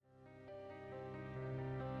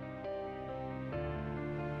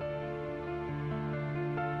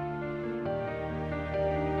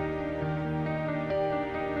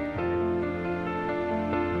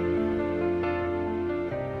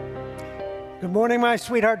Good morning, my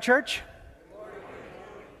sweetheart church.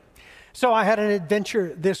 So I had an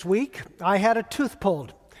adventure this week. I had a tooth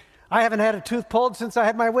pulled. I haven't had a tooth pulled since I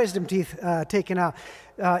had my wisdom teeth taken out.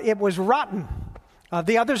 It was rotten.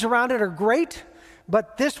 The others around it are great,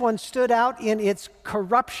 but this one stood out in its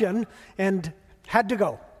corruption and had to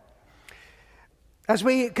go. As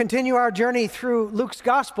we continue our journey through Luke's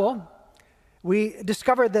gospel, we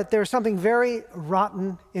discovered that there's something very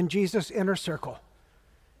rotten in Jesus' inner circle.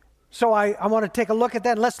 So I want to take a look at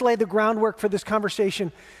that. Let's lay the groundwork for this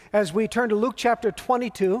conversation as we turn to Luke chapter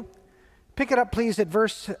 22. Pick it up, please, at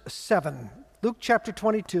verse 7. Luke chapter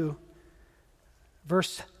 22,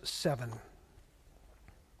 verse 7.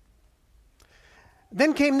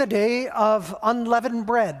 Then came the day of unleavened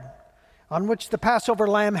bread, on which the Passover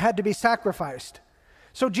lamb had to be sacrificed.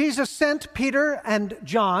 So Jesus sent Peter and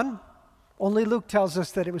John. Only Luke tells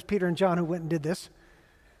us that it was Peter and John who went and did this.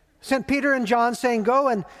 Sent Peter and John, saying, "Go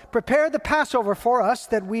and prepare the Passover for us,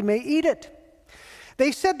 that we may eat it."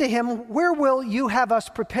 They said to him, "Where will you have us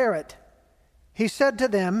prepare it?" He said to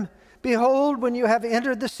them, "Behold, when you have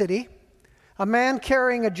entered the city, a man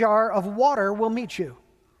carrying a jar of water will meet you.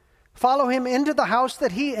 Follow him into the house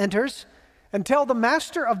that he enters, and tell the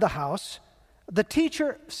master of the house, 'The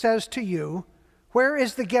teacher says to you, where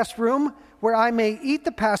is the guest room where I may eat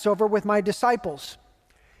the Passover with my disciples?'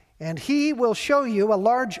 And he will show you a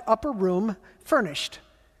large upper room furnished.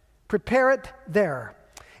 Prepare it there."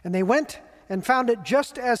 And they went and found it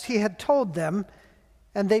just as he had told them,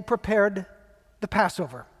 and they prepared the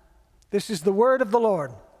Passover. This is the word of the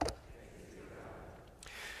Lord.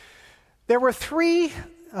 There were three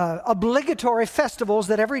obligatory festivals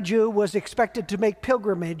that every Jew was expected to make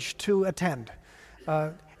pilgrimage to attend.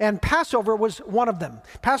 And Passover was one of them.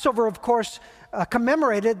 Passover, of course,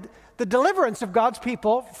 commemorated the deliverance of God's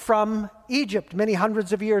people from Egypt many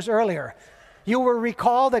hundreds of years earlier. You will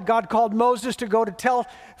recall that God called Moses to go to tell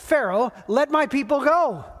Pharaoh, "Let my people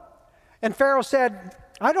go." And Pharaoh said,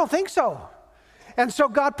 "I don't think so." And so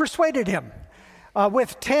God persuaded him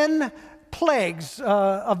with 10 plagues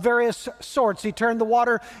of various sorts. He turned the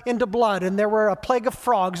water into blood, and there were a plague of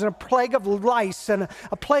frogs and a plague of lice and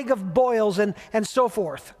a plague of boils and so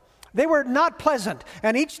forth. They were not pleasant,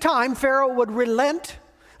 and each time Pharaoh would relent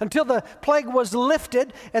until the plague was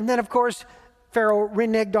lifted, and then, of course, Pharaoh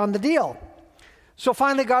reneged on the deal. So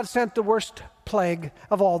finally, God sent the worst plague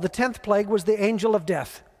of all. The 10th plague was the angel of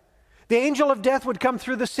death. The angel of death would come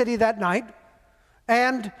through the city that night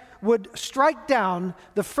and would strike down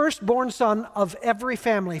the firstborn son of every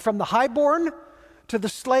family, from the highborn to the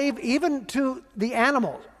slave, even to the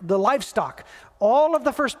animal, the livestock. All of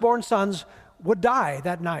the firstborn sons would die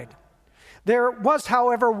that night. There was,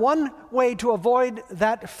 however, one way to avoid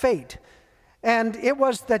that fate, and it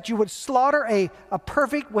was that you would slaughter a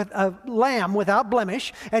lamb without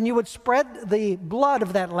blemish, and you would spread the blood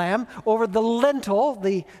of that lamb over the lintel,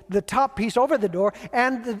 the top piece over the door,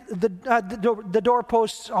 and the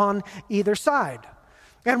doorposts on either side.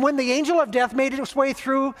 And when the angel of death made its way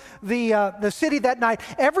through the city that night,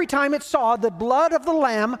 every time it saw the blood of the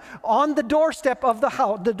lamb on the doorstep of the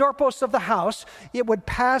house, the doorposts of the house, it would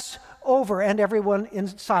pass over, and everyone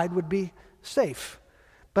inside would be safe.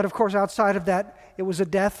 But of course, outside of that, it was a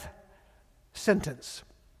death sentence.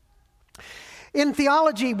 In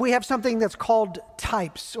theology, we have something that's called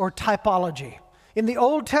types or typology. In the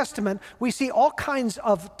Old Testament, we see all kinds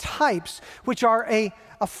of types, which are a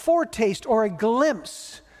foretaste or a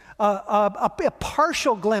glimpse, a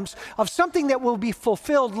partial glimpse of something that will be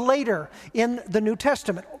fulfilled later in the New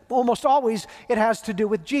Testament. Almost always it has to do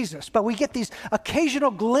with Jesus, but we get these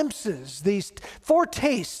occasional glimpses, these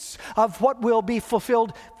foretastes of what will be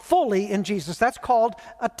fulfilled fully in Jesus. That's called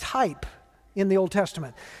a type in the Old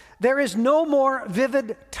Testament. There is no more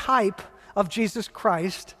vivid type of Jesus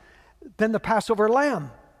Christ than the Passover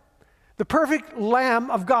lamb. The perfect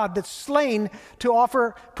Lamb of God that's slain to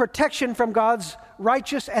offer protection from God's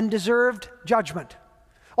righteous and deserved judgment.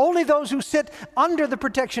 Only those who sit under the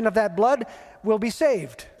protection of that blood will be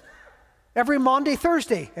saved. Every Maundy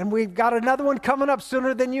Thursday, and we've got another one coming up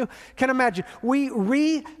sooner than you can imagine, we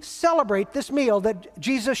re-celebrate this meal that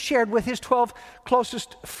Jesus shared with his 12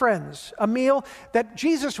 closest friends, a meal that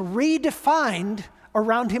Jesus redefined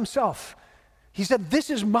around himself. He said, "This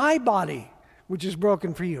is my body, which is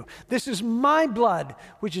broken for you. This is my blood,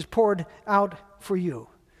 which is poured out for you."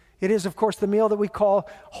 It is, of course, the meal that we call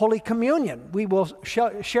Holy Communion. We will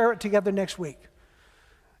share it together next week.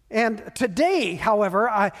 And today,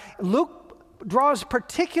 however, Luke draws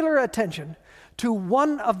particular attention to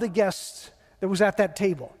one of the guests that was at that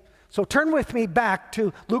table. So turn with me back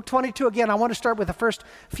to Luke 22 again. I want to start with the first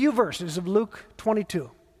few verses of Luke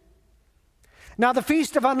 22. Now the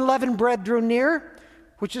feast of unleavened bread drew near,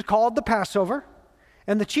 which is called the Passover,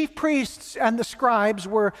 and the chief priests and the scribes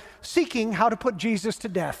were seeking how to put Jesus to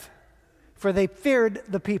death, for they feared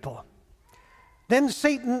the people. Then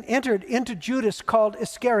Satan entered into Judas called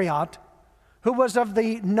Iscariot, who was of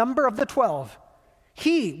the number of the 12.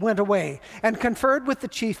 He went away and conferred with the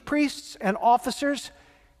chief priests and officers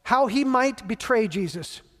how he might betray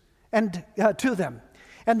Jesus and to them.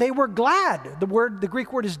 And they were glad. The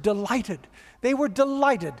Greek word is delighted. They were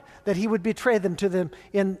delighted that he would betray them to them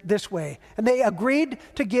in this way. And they agreed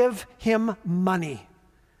to give him money.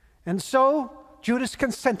 And so Judas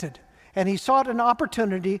consented, and he sought an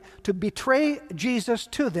opportunity to betray Jesus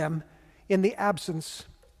to them in the absence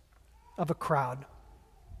of a crowd.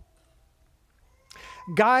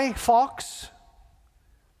 Guy Fawkes,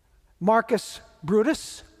 Marcus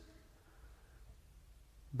Brutus,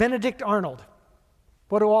 Benedict Arnold.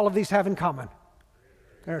 What do all of these have in common?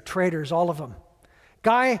 They're traitors, all of them.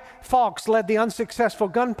 Guy Fawkes led the unsuccessful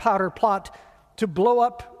gunpowder plot to blow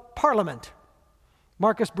up Parliament.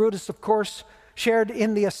 Marcus Brutus, of course, shared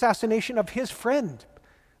in the assassination of his friend,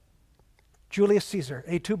 Julius Caesar,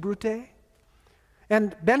 et tu, Brute?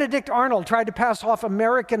 And Benedict Arnold tried to pass off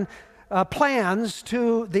American plans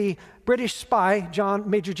to the British spy,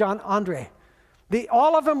 Major John Andre.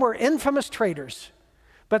 All of them were infamous traitors,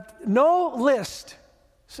 but no list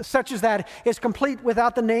such as that is complete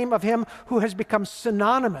without the name of him who has become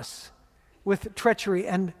synonymous with treachery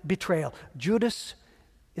and betrayal, Judas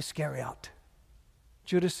Iscariot.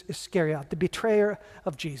 Judas Iscariot, the betrayer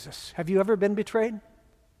of Jesus. Have you ever been betrayed?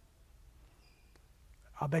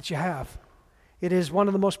 I'll bet you have. It is one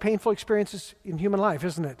of the most painful experiences in human life,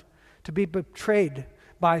 isn't it? To be betrayed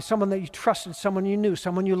by someone that you trusted, someone you knew,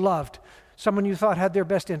 someone you loved, someone you thought had their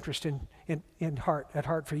best interest at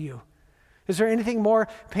heart for you. Is there anything more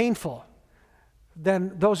painful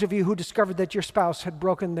than those of you who discovered that your spouse had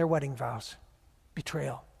broken their wedding vows?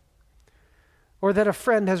 Betrayal. Or that a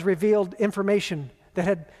friend has revealed information that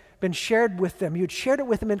had been shared with them. You'd shared it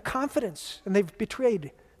with them in confidence, and they've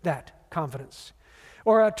betrayed that confidence.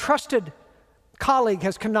 Or a trusted colleague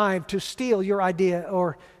has connived to steal your idea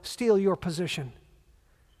or steal your position.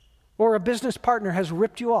 Or a business partner has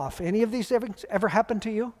ripped you off. Any of these ever happened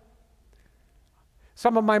to you?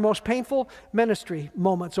 Some of my most painful ministry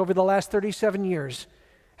moments over the last 37 years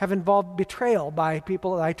have involved betrayal by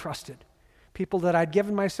people that I trusted, people that I'd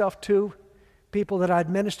given myself to, people that I'd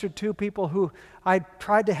ministered to, people who I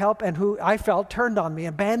tried to help and who I felt turned on me,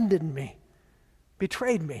 abandoned me,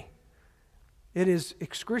 betrayed me. It is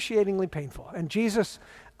excruciatingly painful, and Jesus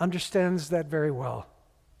understands that very well.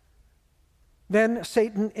 Then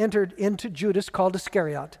Satan entered into Judas called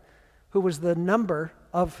Iscariot, who was the number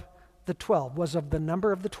of the 12, was of the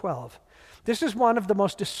number of the 12. This is one of the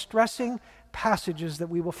most distressing passages that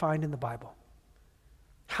we will find in the Bible.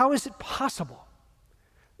 How is it possible?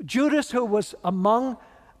 Judas, who was among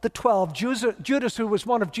the 12, Judas, who was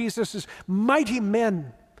one of Jesus' mighty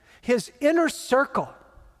men, his inner circle.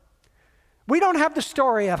 We don't have the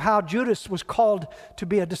story of how Judas was called to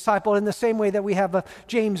be a disciple in the same way that we have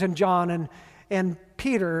James and John and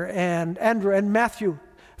Peter and Andrew and Matthew,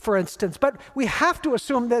 for instance. But we have to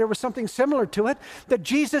assume that it was something similar to it, that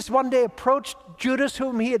Jesus one day approached Judas,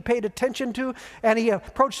 whom he had paid attention to, and he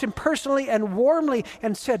approached him personally and warmly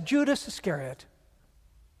and said, "Judas Iscariot,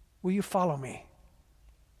 will you follow me?"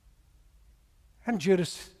 And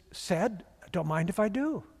Judas said, "I don't mind if I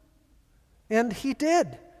do." And he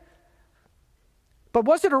did. But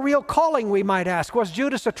was it a real calling, we might ask? Was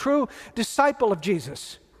Judas a true disciple of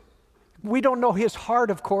Jesus? We don't know his heart,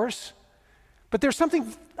 of course. But there's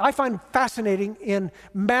something I find fascinating in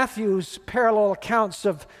Matthew's parallel accounts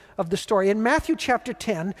of the story. In Matthew chapter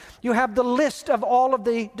 10, you have the list of all of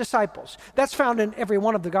the disciples. That's found in every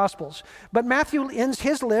one of the Gospels. But Matthew ends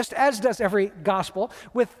his list, as does every Gospel,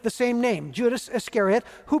 with the same name, Judas Iscariot,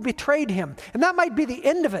 who betrayed him. And that might be the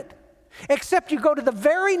end of it. Except you go to the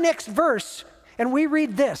very next verse, and we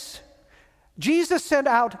read this. Jesus sent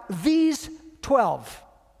out these 12.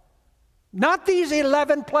 Not these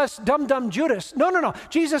 11 plus dum-dum Judas. No.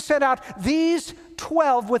 Jesus sent out these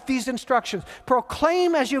 12 with these instructions.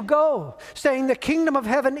 Proclaim as you go, saying the kingdom of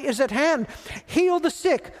heaven is at hand. Heal the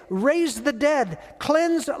sick, raise the dead,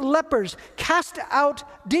 cleanse lepers, cast out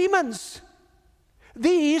demons.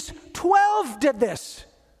 These 12 did this.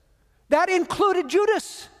 That included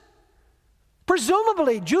Judas.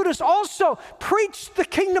 Presumably, Judas also preached the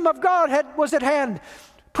kingdom of God was at hand.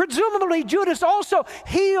 Presumably, Judas also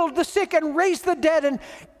healed the sick and raised the dead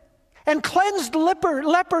and cleansed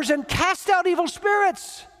lepers and cast out evil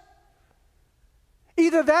spirits.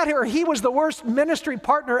 Either that or he was the worst ministry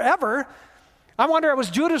partner ever. I wonder, was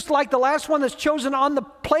Judas like the last one that's chosen on the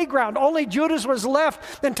playground? Only Judas was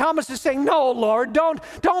left. Then Thomas is saying, no, Lord,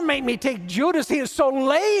 don't make me take Judas. He is so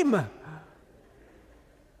lame.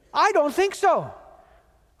 I don't think so.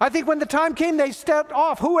 I think when the time came, they stepped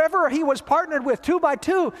off, whoever he was partnered with, 2 by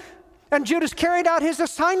 2. And Judas carried out his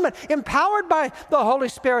assignment, empowered by the Holy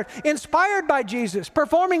Spirit, inspired by Jesus,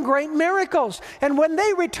 performing great miracles. And when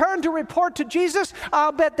they returned to report to Jesus,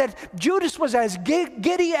 I'll bet that Judas was as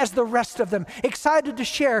giddy as the rest of them, excited to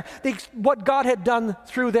share what God had done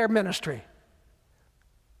through their ministry.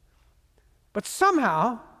 But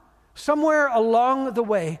somehow, somewhere along the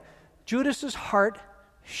way, Judas's heart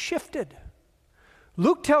shifted.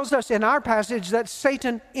 Luke tells us in our passage that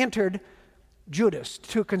Satan entered Judas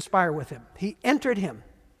to conspire with him. He entered him.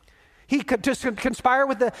 He could just conspire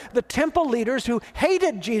with the temple leaders who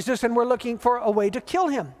hated Jesus and were looking for a way to kill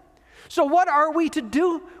him. So what are we to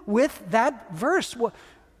do with that verse?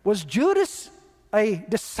 Was Judas a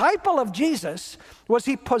disciple of Jesus? Was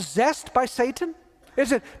he possessed by Satan?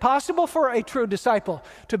 Is it possible for a true disciple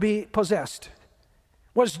to be possessed?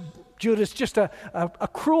 Was Judas just a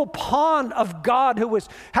cruel pawn of God who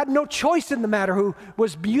had no choice in the matter, who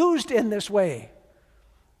was used in this way?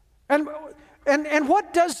 And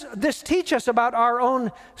what does this teach us about our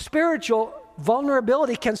own spiritual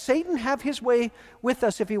vulnerability? Can Satan have his way with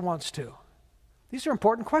us if he wants to? These are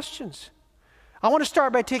important questions. I want to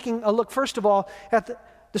start by taking a look, first of all,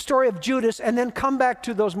 at the story of Judas, and then come back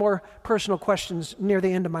to those more personal questions near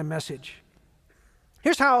the end of my message.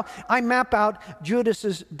 Here's how I map out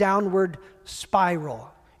Judas's downward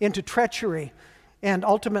spiral into treachery and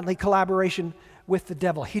ultimately collaboration with the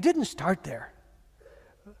devil. He didn't start there,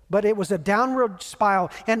 but it was a downward spiral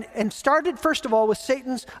and started, first of all, with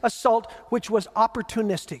Satan's assault, which was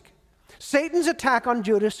opportunistic. Satan's attack on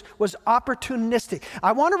Judas was opportunistic.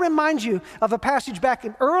 I want to remind you of a passage back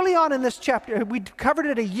early on in this chapter. We covered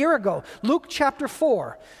it a year ago, Luke chapter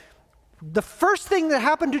 4. The first thing that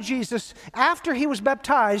happened to Jesus after he was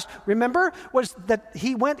baptized, remember, was that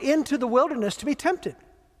he went into the wilderness to be tempted.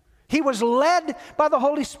 He was led by the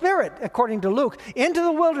Holy Spirit, according to Luke, into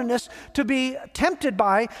the wilderness to be tempted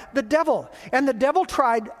by the devil. And the devil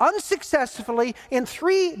tried unsuccessfully in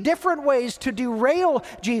 3 different ways to derail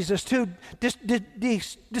Jesus, to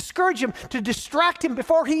discourage him, to distract him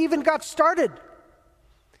before he even got started.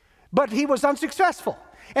 But he was unsuccessful.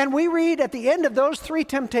 And we read at the end of those 3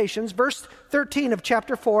 temptations, verse 13 of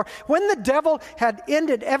chapter 4, when the devil had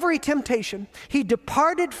ended every temptation, he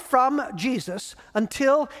departed from Jesus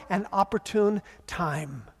until an opportune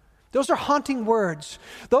time. Those are haunting words.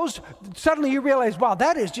 Those, suddenly you realize, wow,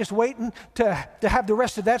 that is just waiting to have the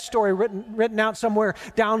rest of that story written out somewhere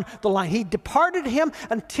down the line. He departed him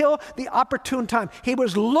until the opportune time. He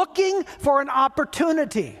was looking for an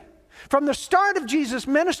opportunity. From the start of Jesus'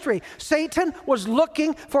 ministry, Satan was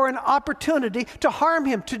looking for an opportunity to harm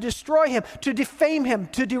him, to destroy him, to defame him,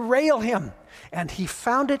 to derail him. And he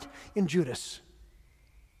found it in Judas.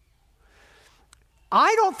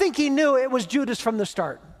 I don't think he knew it was Judas from the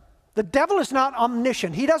start. The devil is not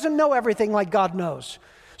omniscient. He doesn't know everything like God knows.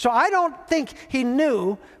 So I don't think he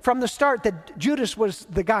knew from the start that Judas was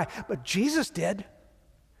the guy. But Jesus did.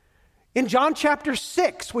 In John chapter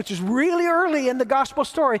 6, which is really early in the gospel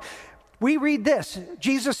story, we read this.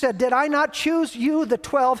 Jesus said, "Did I not choose you, the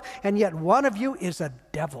 12, and yet one of you is a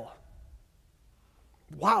devil?"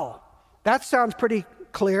 Wow, that sounds pretty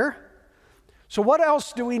clear. So what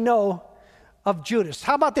else do we know of Judas?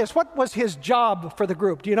 How about this? What was his job for the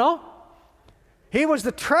group? Do you know? He was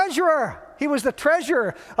the treasurer. He was the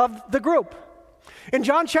treasurer of the group. In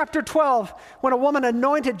John chapter 12, when a woman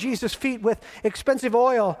anointed Jesus' feet with expensive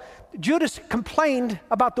oil, Judas complained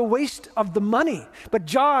about the waste of the money. But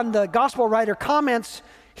John, the gospel writer, comments,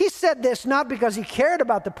 he said this not because he cared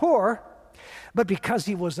about the poor, but because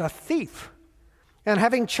he was a thief. And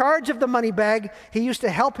having charge of the money bag, he used to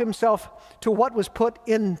help himself to what was put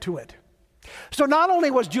into it. So not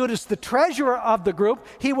only was Judas the treasurer of the group,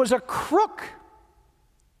 he was a crook.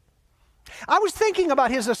 I was thinking about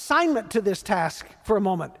his assignment to this task for a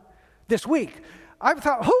moment this week. I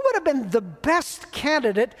thought, who would have been the best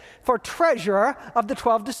candidate for treasurer of the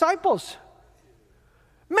 12 disciples?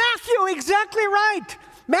 Matthew, exactly right.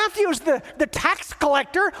 Matthew's the tax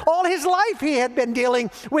collector. All his life he had been dealing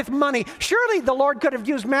with money. Surely the Lord could have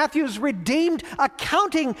used Matthew's redeemed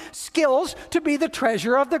accounting skills to be the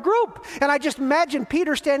treasurer of the group. And I just imagine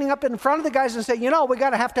Peter standing up in front of the guys and saying, we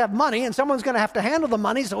got to have money, and someone's going to have to handle the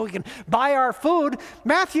money so we can buy our food.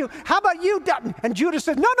 Matthew, how about you? And Judas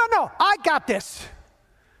says, no, I got this.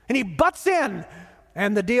 And he butts in,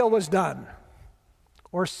 and the deal was done.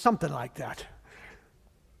 Or something like that.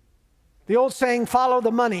 The old saying, follow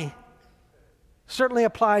the money, certainly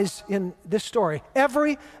applies in this story.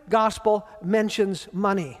 Every gospel mentions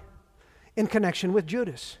money in connection with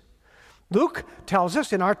Judas. Luke tells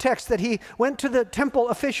us in our text that he went to the temple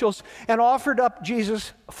officials and offered up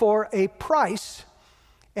Jesus for a price,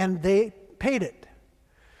 and they paid it.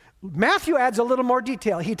 Matthew adds a little more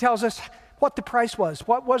detail. He tells us what the price was.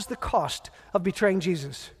 What was the cost of betraying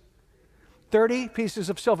Jesus? 30 pieces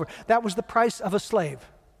of silver. That was the price of a slave.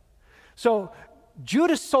 So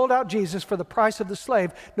Judas sold out Jesus for the price of the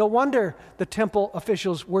slave. No wonder the temple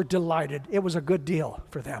officials were delighted. It was a good deal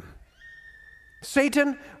for them.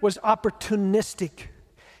 Satan was opportunistic.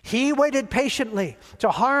 He waited patiently to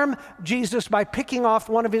harm Jesus by picking off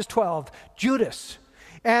one of his 12, Judas.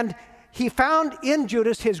 And he found in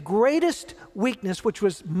Judas his greatest weakness, which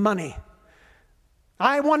was money.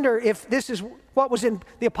 I wonder if this is what was in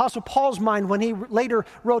the Apostle Paul's mind when he later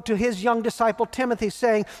wrote to his young disciple Timothy,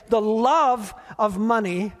 saying, "The love of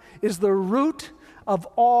money is the root of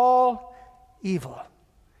all evil."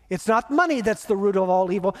 It's not money that's the root of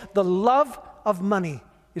all evil. The love of money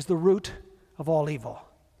is the root of all evil.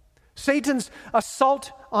 Satan's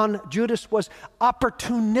assault on Judas was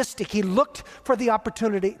opportunistic. He looked for the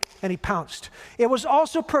opportunity and he pounced. It was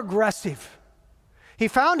also progressive. He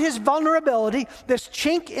found his vulnerability, this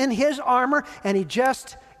chink in his armor, and he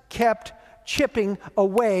just kept chipping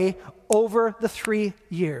away over the 3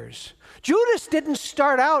 years. Judas didn't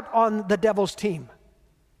start out on the devil's team,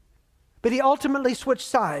 but he ultimately switched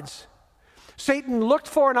sides. Satan looked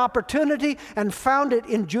for an opportunity and found it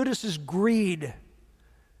in Judas's greed.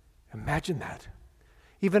 Imagine that.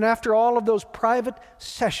 Even after all of those private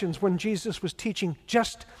sessions when Jesus was teaching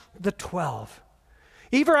just the 12.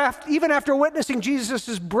 Even after witnessing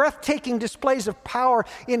Jesus' breathtaking displays of power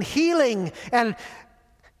in healing and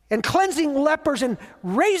cleansing lepers and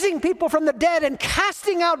raising people from the dead and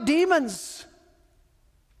casting out demons.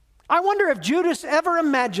 I wonder if Judas ever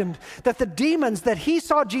imagined that the demons that he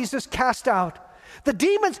saw Jesus cast out, the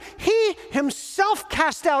demons he himself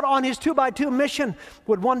cast out on his 2x2 mission,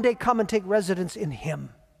 would one day come and take residence in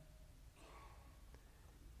him.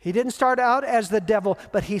 He didn't start out as the devil,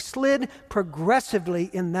 but he slid progressively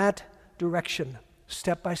in that direction,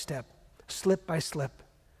 step by step, slip by slip.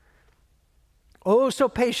 Oh, so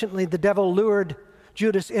patiently the devil lured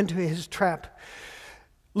Judas into his trap.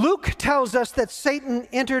 Luke tells us that Satan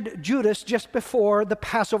entered Judas just before the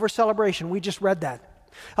Passover celebration. We just read that.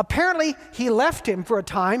 Apparently, he left him for a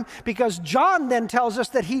time because John then tells us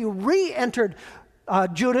that he re-entered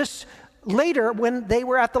Judas later when they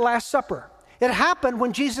were at the Last Supper. It happened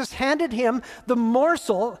when Jesus handed him the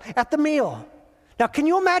morsel at the meal. Now, can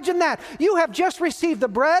you imagine that? You have just received the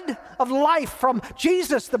bread of life from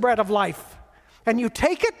Jesus, the bread of life. And you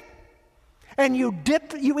take it, and you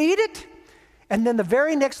eat it, and then the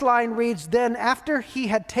very next line reads, "Then after he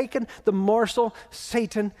had taken the morsel,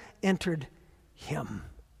 Satan entered him."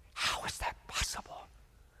 How is that possible?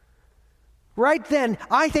 Right then,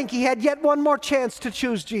 I think he had yet one more chance to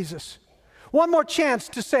choose Jesus. One more chance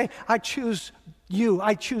to say, "I choose you.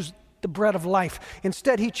 I choose the bread of life."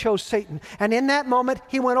 Instead, he chose Satan. And in that moment,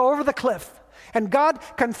 he went over the cliff. And God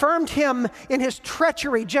confirmed him in his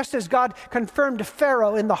treachery, just as God confirmed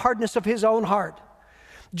Pharaoh in the hardness of his own heart.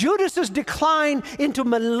 Judas's decline into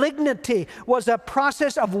malignity was a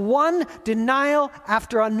process of one denial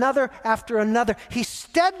after another after another. He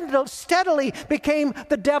steadily became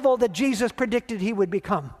the devil that Jesus predicted he would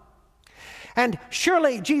become. And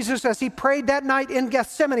surely Jesus, as he prayed that night in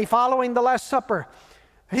Gethsemane following the Last Supper,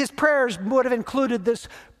 his prayers would have included this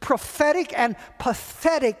prophetic and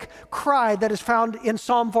pathetic cry that is found in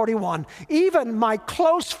Psalm 41. "Even my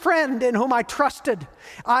close friend in whom I trusted,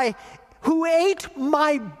 who ate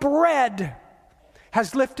my bread,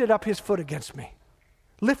 has lifted up his foot against me,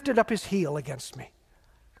 lifted up his heel against me."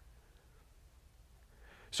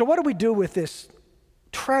 So what do we do with this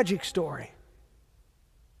tragic story?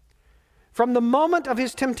 From the moment of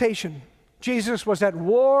his temptation, Jesus was at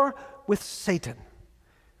war with Satan.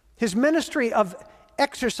 His ministry of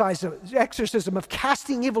exorcism, of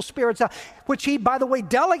casting evil spirits out, which he, by the way,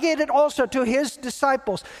 delegated also to his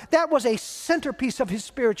disciples. That was a centerpiece of his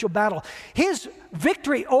spiritual battle. His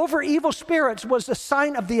victory over evil spirits was a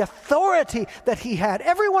sign of the authority that he had.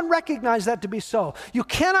 Everyone recognized that to be so. You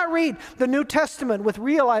cannot read the New Testament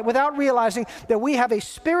without realizing that we have a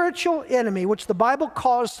spiritual enemy, which the Bible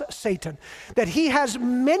calls Satan, that he has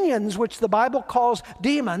minions, which the Bible calls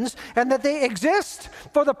demons, and that they exist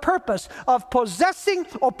for the purpose of possessing,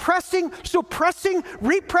 oppressing, suppressing,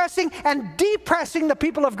 repressing, and depressing the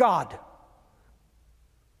people of God.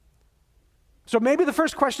 So maybe the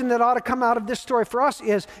first question that ought to come out of this story for us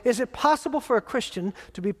is it possible for a Christian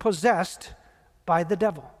to be possessed by the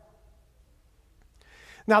devil?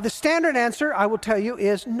 Now, the standard answer, I will tell you,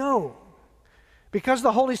 is no. Because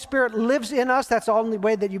the Holy Spirit lives in us, that's the only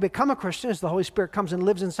way that you become a Christian, is the Holy Spirit comes and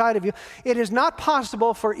lives inside of you. It is not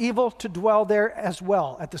possible for evil to dwell there as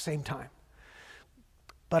well at the same time.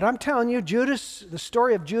 But I'm telling you, Judas, the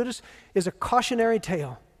story of Judas is a cautionary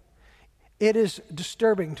tale. It is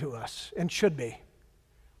disturbing to us and should be.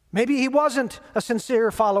 Maybe he wasn't a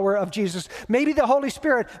sincere follower of Jesus. Maybe the Holy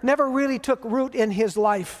Spirit never really took root in his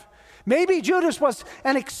life. Maybe Judas was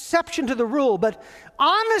an exception to the rule, but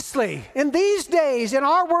honestly, in these days, in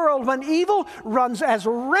our world, when evil runs as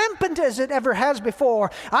rampant as it ever has before,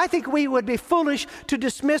 I think we would be foolish to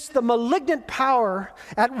dismiss the malignant power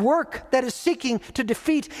at work that is seeking to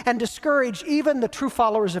defeat and discourage even the true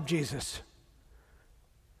followers of Jesus.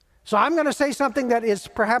 So I'm going to say something that is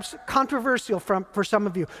perhaps controversial for some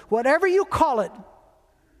of you. Whatever you call it,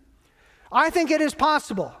 I think it is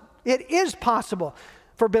possible. It is possible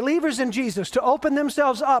for believers in Jesus to open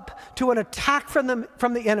themselves up to an attack from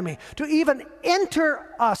the enemy, to even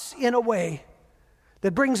enter us in a way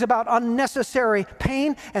that brings about unnecessary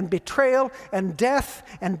pain and betrayal and death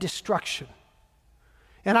and destruction.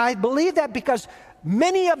 And I believe that because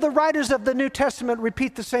many of the writers of the New Testament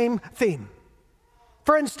repeat the same theme.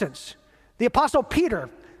 For instance, the Apostle Peter,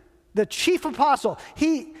 the chief apostle,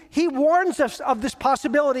 he warns us of this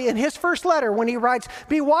possibility in his first letter when he writes,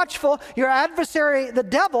 "Be watchful, your adversary, the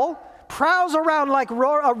devil, prowls around like a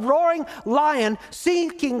roaring lion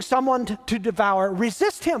seeking someone to devour.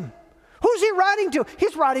 Resist him." Who's he writing to?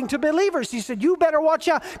 He's writing to believers. He said, you better watch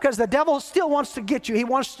out because the devil still wants to get you. He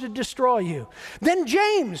wants to destroy you. Then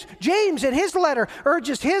James in his letter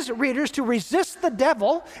urges his readers to resist the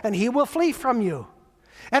devil and he will flee from you.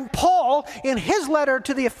 And Paul, in his letter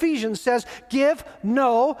to the Ephesians, says, give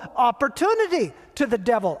no opportunity to the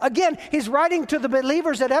devil. Again, he's writing to the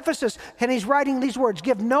believers at Ephesus, and he's writing these words,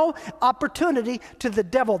 give no opportunity to the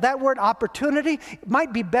devil. That word opportunity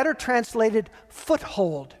might be better translated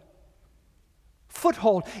foothold.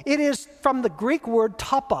 Foothold. It is from the Greek word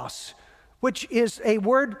topos, which is a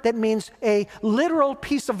word that means a literal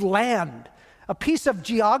piece of land, a piece of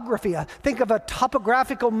geography. Think of a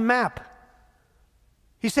topographical map.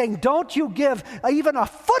 He's saying, don't you give even a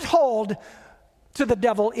foothold to the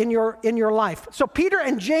devil in your life. So Peter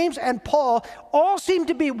and James and Paul all seem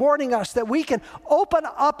to be warning us that we can open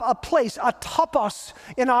up a place, a topos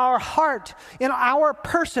in our heart, in our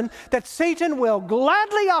person, that Satan will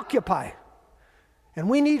gladly occupy. And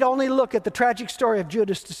we need only look at the tragic story of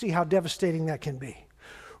Judas to see how devastating that can be.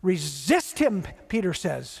 Resist him, Peter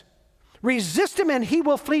says. Resist him and he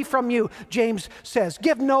will flee from you, James says.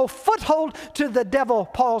 Give no foothold to the devil,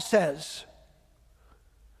 Paul says.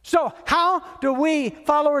 So how do we,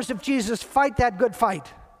 followers of Jesus, fight that good fight?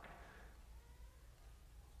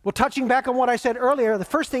 Well, touching back on what I said earlier, the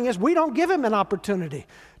first thing is we don't give him an opportunity.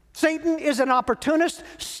 Satan is an opportunist.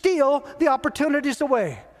 Steal the opportunities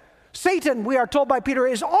away. Satan, we are told by Peter,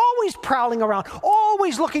 is always prowling around,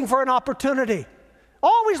 always looking for an opportunity.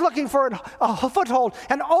 Always looking for a foothold,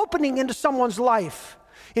 an opening into someone's life.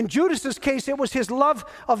 In Judas's case, it was his love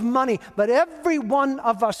of money. But every one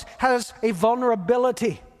of us has a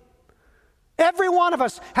vulnerability. Every one of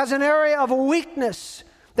us has an area of weakness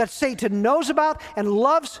that Satan knows about and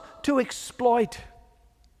loves to exploit.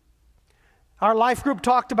 Our life group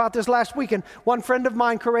talked about this last week, and one friend of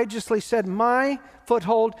mine courageously said, my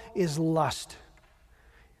foothold is lust.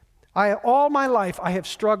 All my life I have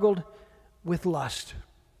struggled with lust.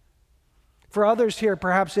 For others here,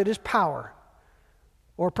 perhaps it is power,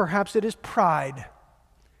 or perhaps it is pride,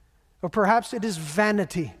 or perhaps it is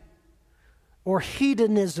vanity, or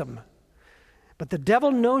hedonism. But the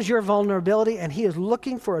devil knows your vulnerability, and he is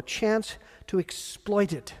looking for a chance to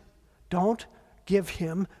exploit it. Don't give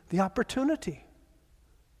him the opportunity.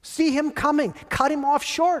 See him coming. Cut him off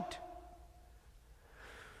short.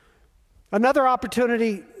 Another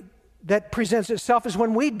opportunity that presents itself is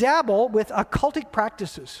when we dabble with occultic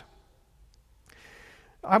practices.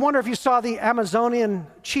 I wonder if you saw the Amazonian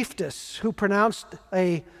chiefess who pronounced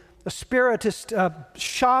a spiritist,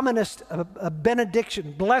 shamanist, a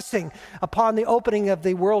benediction, blessing upon the opening of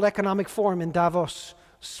the World Economic Forum in Davos,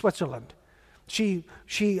 Switzerland.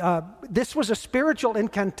 This was a spiritual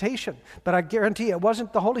incantation, but I guarantee it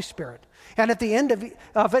wasn't the Holy Spirit. And at the end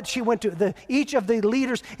of it, she went to each of the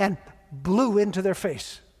leaders and blew into their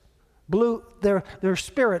face. Blew their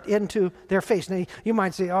spirit into their face. Now, you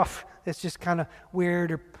might say, oh, it's just kind of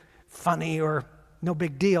weird or funny or no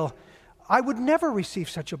big deal. I would never receive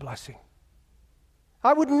such a blessing.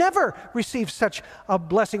 I would never receive such a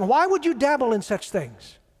blessing. Why would you dabble in such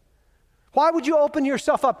things? Why would you open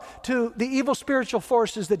yourself up to the evil spiritual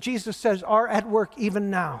forces that Jesus says are at work even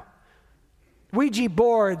now? Ouija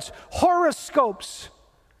boards, horoscopes,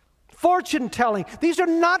 fortune telling. These are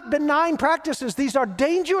not benign practices. These are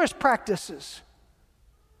dangerous practices.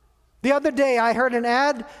 The other day, I heard an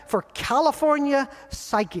ad for California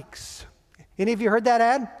psychics. Any of you heard that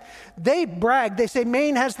ad? They brag. They say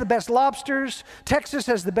Maine has the best lobsters, Texas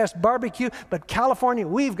has the best barbecue, but California,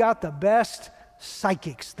 we've got the best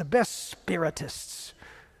psychics, the best spiritists.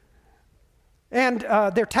 And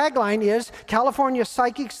their tagline is, California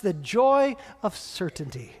psychics, the joy of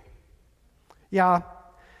certainty. Yeah,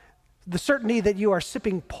 the certainty that you are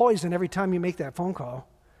sipping poison every time you make that phone call.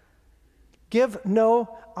 Give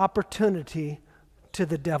no opportunity to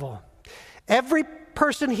the devil. Every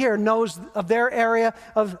person here knows of their area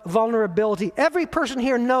of vulnerability. Every person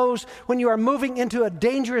here knows when you are moving into a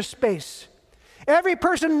dangerous space. Every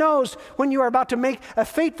person knows when you are about to make a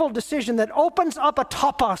fateful decision that opens up a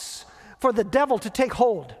tapas for the devil to take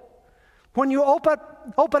hold. When you open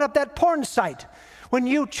up that porn site, when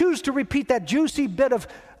you choose to repeat that juicy bit of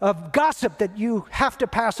gossip that you have to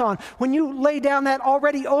pass on, when you lay down that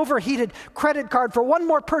already overheated credit card for one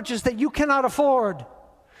more purchase that you cannot afford,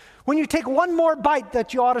 when you take one more bite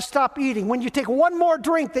that you ought to stop eating, when you take one more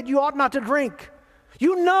drink that you ought not to drink,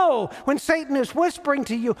 you know when Satan is whispering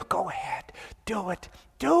to you, go ahead, do it,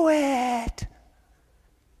 do it.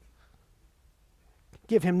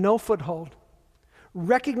 Give him no foothold.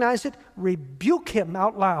 Recognize it, rebuke him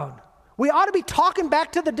out loud. We ought to be talking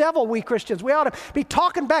back to the devil, we Christians. We ought to be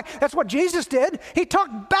talking back. That's what Jesus did. He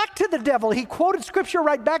talked back to the devil. He quoted scripture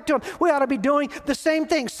right back to him. We ought to be doing the same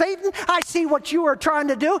thing. Satan, I see what you are trying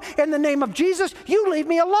to do. In the name of Jesus, you leave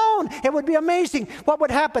me alone. It would be amazing what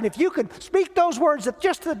would happen if you could speak those words at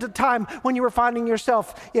just at the time when you were finding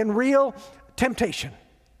yourself in real temptation.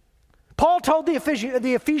 Paul told the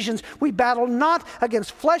Ephesians, we battle not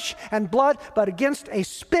against flesh and blood, but against a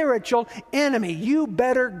spiritual enemy. You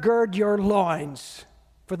better gird your loins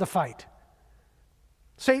for the fight.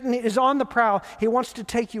 Satan is on the prowl. He wants to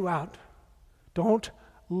take you out. Don't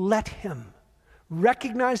let him.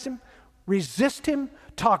 Recognize him, resist him,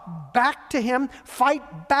 talk back to him,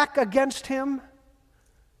 fight back against him.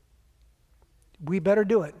 We better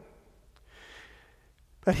do it.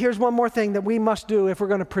 But here's one more thing that we must do if we're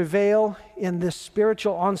going to prevail in this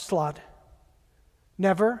spiritual onslaught.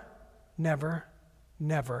 Never, never,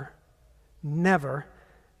 never, never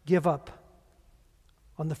give up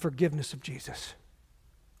on the forgiveness of Jesus.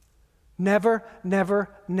 Never,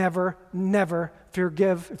 never, never, never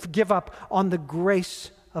give up on the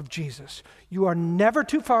grace of Jesus. You are never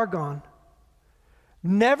too far gone,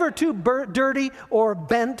 never too dirty or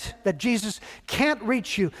bent that Jesus can't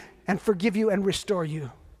reach you and forgive you and restore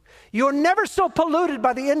you. You're never so polluted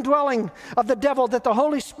by the indwelling of the devil that the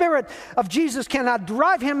Holy Spirit of Jesus cannot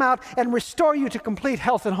drive him out and restore you to complete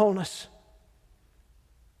health and wholeness.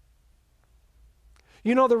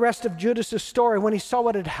 You know the rest of Judas' story. When he saw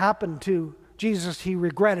what had happened to Jesus, he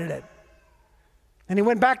regretted it. And he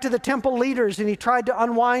went back to the temple leaders and he tried to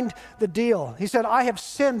unwind the deal. He said, I have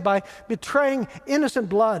sinned by betraying innocent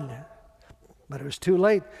blood. But it was too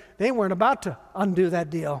late. They weren't about to undo that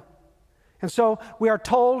deal. And so we are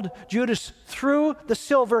told Judas threw the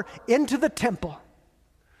silver into the temple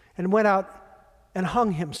and went out and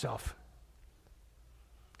hung himself.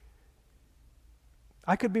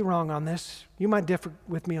 I could be wrong on this. You might differ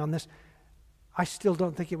with me on this. I still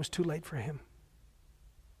don't think it was too late for him.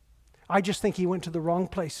 I just think he went to the wrong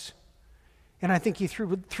place. And I think he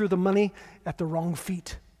threw the money at the wrong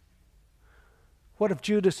feet. What if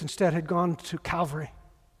Judas instead had gone to Calvary?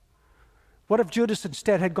 What if Judas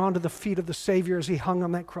instead had gone to the feet of the Savior as he hung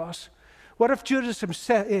on that cross? What if Judas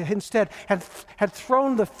instead had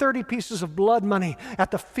thrown the 30 pieces of blood money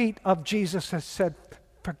at the feet of Jesus and said,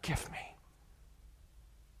 forgive me?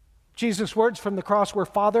 Jesus' words from the cross were,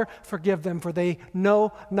 Father, forgive them, for they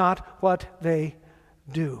know not what they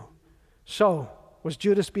do. So, was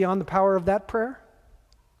Judas beyond the power of that prayer?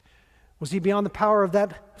 Was he beyond the power of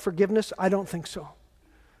that forgiveness? I don't think so.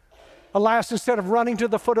 Alas, instead of running to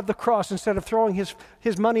the foot of the cross, instead of throwing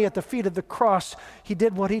his money at the feet of the cross, he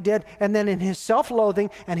did what he did. And then in his self-loathing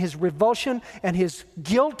and his revulsion and his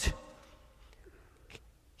guilt,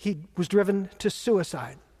 he was driven to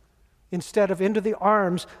suicide instead of into the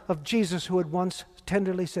arms of Jesus, who had once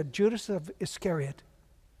tenderly said, Judas of Iscariot,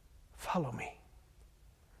 follow me.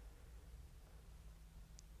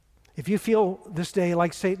 If you feel this day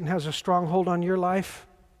like Satan has a stronghold on your life,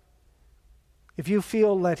 if you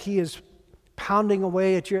feel that he is pounding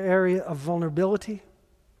away at your area of vulnerability,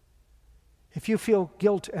 if you feel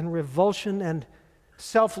guilt and revulsion and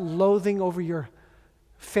self-loathing over your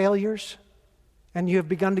failures, and you have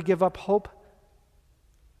begun to give up hope,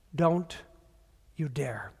 don't you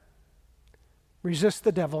dare. Resist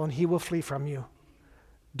the devil and he will flee from you.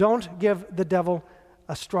 Don't give the devil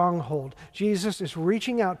a stronghold. Jesus is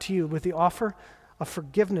reaching out to you with the offer of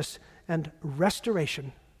forgiveness and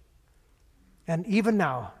restoration. And even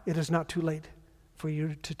now, it is not too late for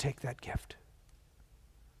you to take that gift.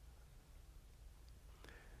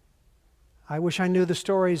 I wish I knew the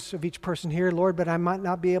stories of each person here, Lord, but I might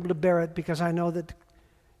not be able to bear it because I know that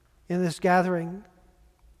in this gathering,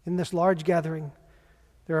 in this large gathering,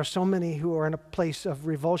 there are so many who are in a place of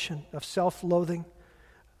revulsion, of self-loathing,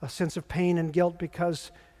 a sense of pain and guilt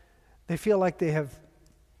because they feel like they have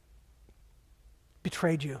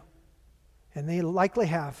betrayed you, and they likely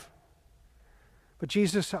have. But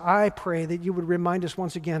Jesus, I pray that you would remind us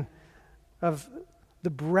once again of the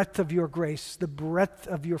breadth of your grace, the breadth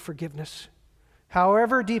of your forgiveness.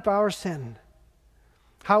 However deep our sin,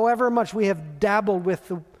 however much we have dabbled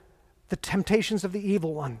with the temptations of the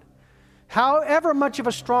evil one, however much of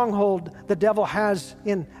a stronghold the devil has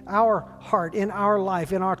in our heart, in our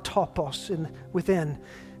life, in our topos, within,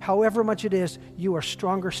 however much it is, you are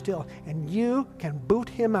stronger still, and you can boot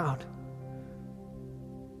him out.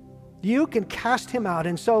 You can cast him out.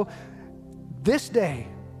 And so this day,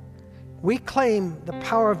 we claim the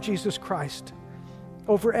power of Jesus Christ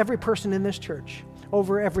over every person in this church,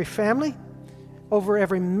 over every family, over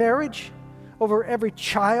every marriage, over every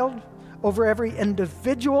child, over every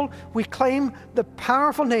individual. We claim the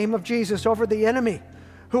powerful name of Jesus over the enemy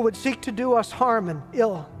who would seek to do us harm and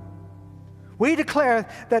ill. We declare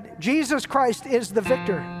that Jesus Christ is the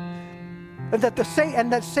victor, and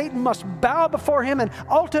that Satan must bow before him, and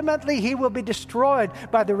ultimately he will be destroyed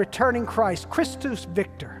by the returning Christ, Christus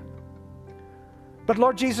Victor. But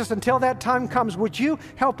Lord Jesus, until that time comes, would you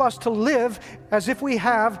help us to live as if we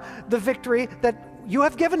have the victory that you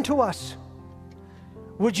have given to us?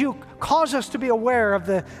 Would you cause us to be aware of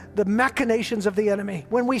the machinations of the enemy?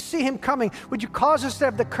 When we see him coming, would you cause us to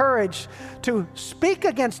have the courage to speak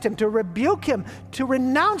against him, to rebuke him, to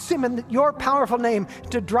renounce him in your powerful name,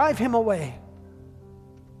 to drive him away?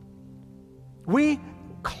 We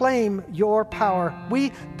claim your power.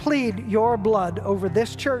 We plead your blood over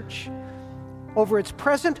this church, over its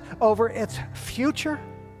present, over its future.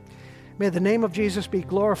 May the name of Jesus be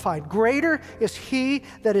glorified. Greater is he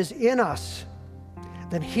that is in us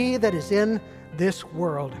than he that is in this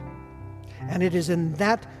world. And it is in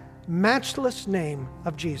that matchless name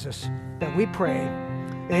of Jesus that we pray.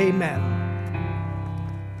 Amen.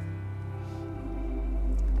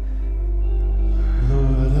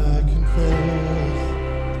 Lord, I confess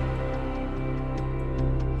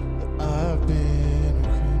that I've been a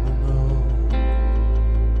criminal,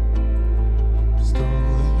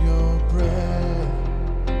 stolen your breath,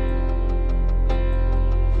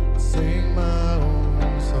 sing my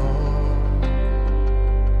own song.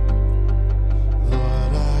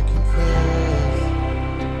 Lord, I confess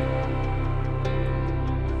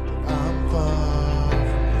that I'm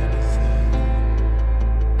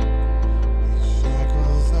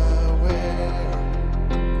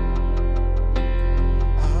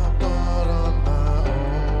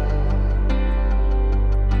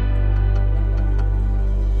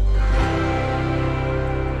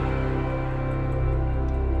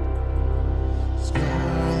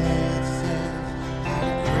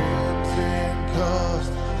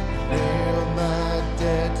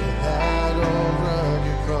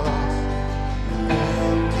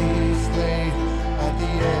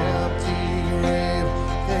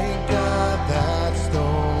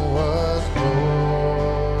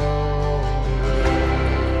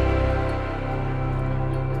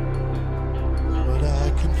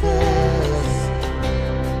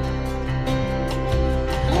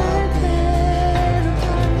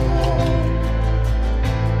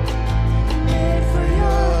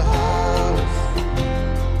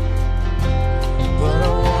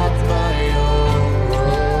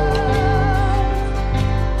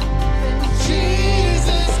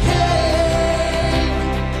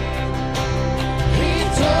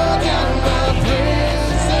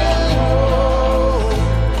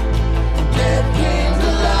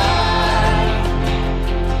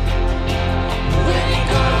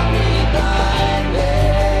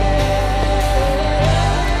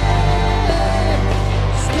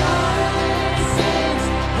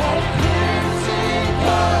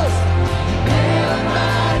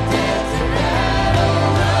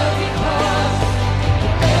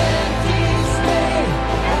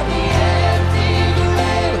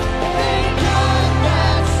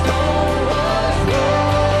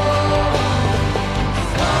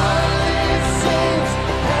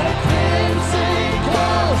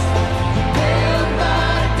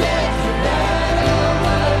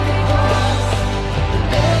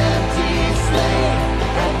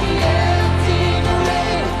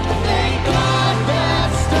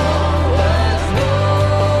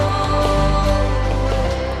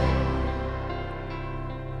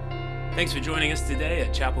us today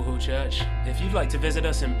at Chapel Hill Church. If you'd like to visit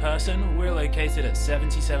us in person, we're located at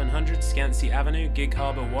 7700 Scansey Avenue, Gig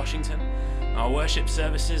Harbor, Washington. Our worship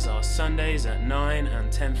services are Sundays at 9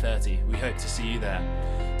 and 10:30. We hope to see you there.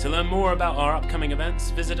 To learn more about our upcoming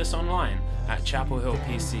events, visit us online at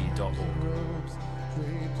chapelhillpc.org.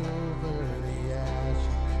 Draped over the ash,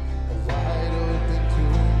 a wide open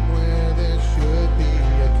tomb where there should be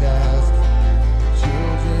a cast.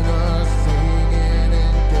 Children are singing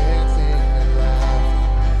and dancing and laughing.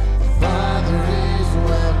 The Father is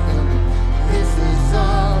welcoming. This is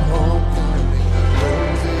our homecoming.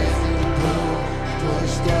 Roses in bloom,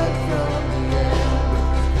 pushed up from the ember.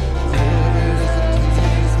 Rivers of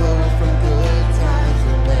tears flow from good times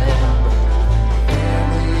remember.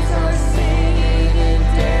 Families are singing and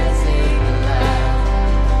dancing and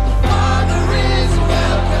laughing. The Father is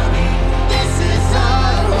welcoming. This is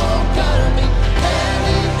our homecoming.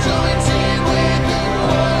 Heaven joins in with the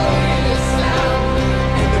glorious sound.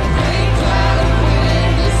 And the rain cloud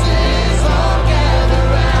witnesses all gather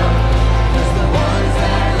round. 'Cause the ones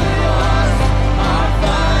that were lost are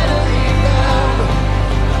finally found.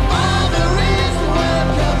 The Father is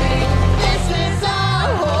welcoming. This is our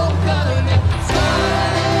homecoming.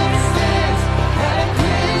 Scarlet stands at a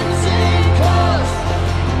crimson cross.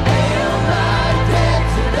 Nail my death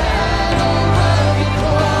to that old rugged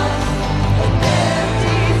cross. An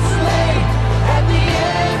empty slate at the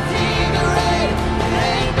empty grave.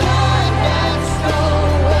 Thank God that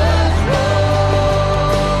stone was rolled.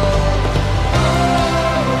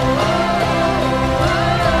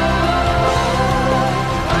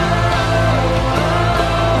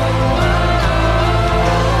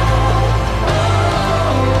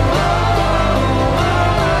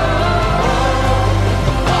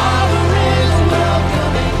 Father is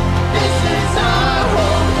welcoming. This is our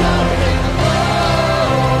homecoming.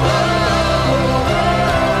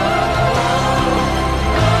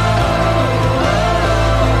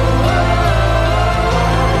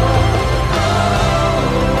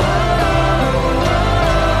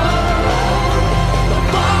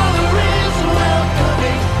 Father is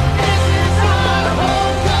welcoming. This is our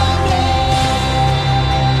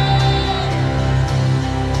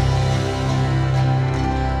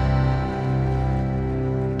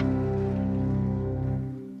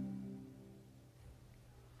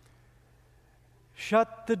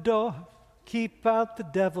Shut the door, keep out the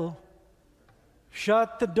devil.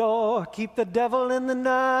 Shut the door, keep the devil in the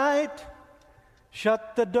night.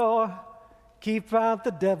 Shut the door, keep out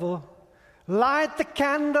the devil. Light the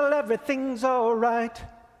candle, everything's all right.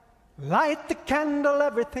 Light the candle,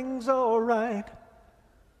 everything's all right.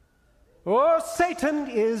 Oh, Satan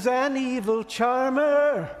is an evil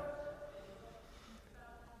charmer.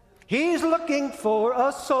 He's looking for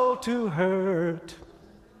a soul to hurt.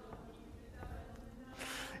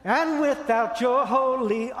 And without your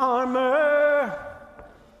holy armor,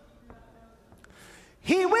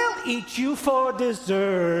 he will eat you for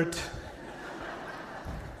dessert.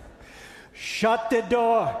 Shut the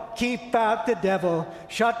door, keep out the devil.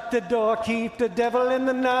 Shut the door, keep the devil in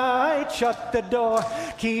the night. Shut the door,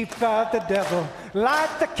 keep out the devil. Light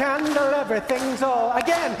the candle, everything's all.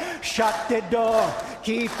 Again, shut the door,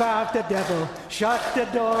 keep out the devil. Shut the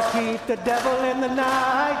door, keep the devil in the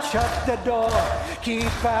night. Shut the door,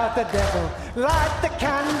 keep out the devil. Light the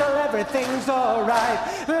candle, everything's all right.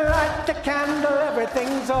 Light the candle,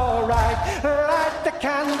 everything's all right. Light the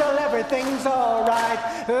candle, everything's all right.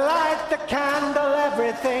 Light the candle,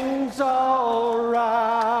 everything's all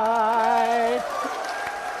right.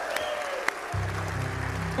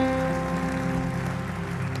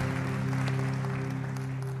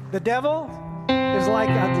 The devil is like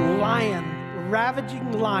a lion,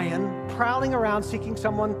 ravaging lion, prowling around seeking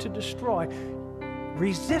someone to destroy.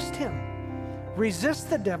 Resist him. Resist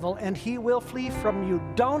the devil and he will flee from you.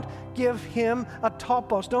 Don't give him a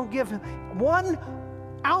topos. Don't give him 1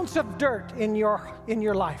 ounce of dirt in your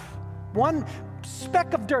life. 1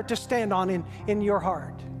 speck of dirt to stand on in your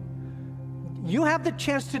heart. You have the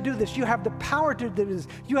chance to do this. You have the power to do this.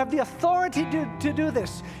 You have the authority to do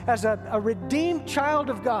this as a redeemed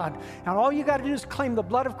child of God. And all you got to do is claim the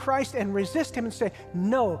blood of Christ and resist him and say,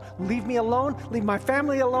 no, leave me alone, leave my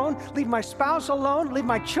family alone, leave my spouse alone, leave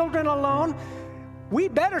my children alone. We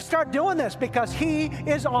better start doing this because he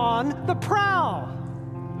is on the prowl.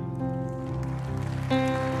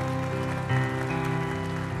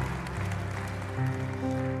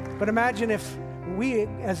 But imagine if we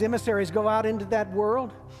as emissaries go out into that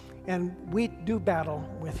world and we do battle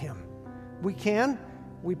with him. We can,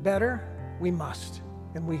 we better, we must,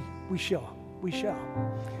 and we shall.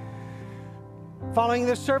 Following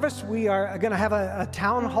this service, we are going to have a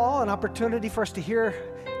town hall, an opportunity for us to hear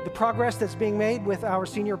the progress that's being made with our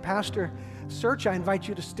senior pastor search. I invite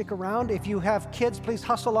you to stick around. If you have kids, please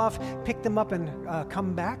hustle off, pick them up, and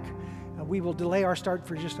come back. We will delay our start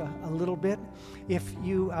for just a little bit. If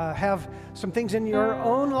you have some things in your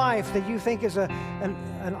own life that you think is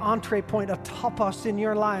an entree point, a tapas in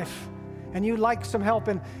your life, and you'd like some help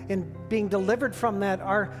in being delivered from that,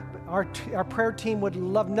 our prayer team would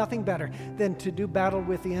love nothing better than to do battle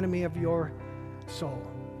with the enemy of your soul.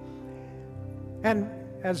 And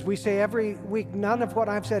as we say every week, none of what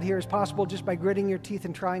I've said here is possible just by gritting your teeth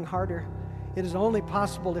and trying harder. It is only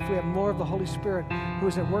possible if we have more of the Holy Spirit who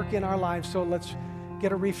is at work in our lives. So let's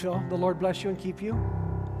get a refill. The Lord bless you and keep you.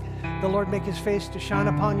 The Lord make his face to shine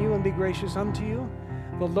upon you and be gracious unto you.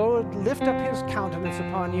 The Lord lift up his countenance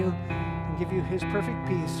upon you and give you his perfect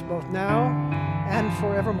peace, both now and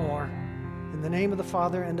forevermore. In the name of the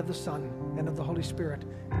Father, and of the Son, and of the Holy Spirit,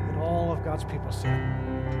 and all of God's people say,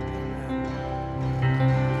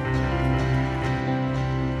 Amen.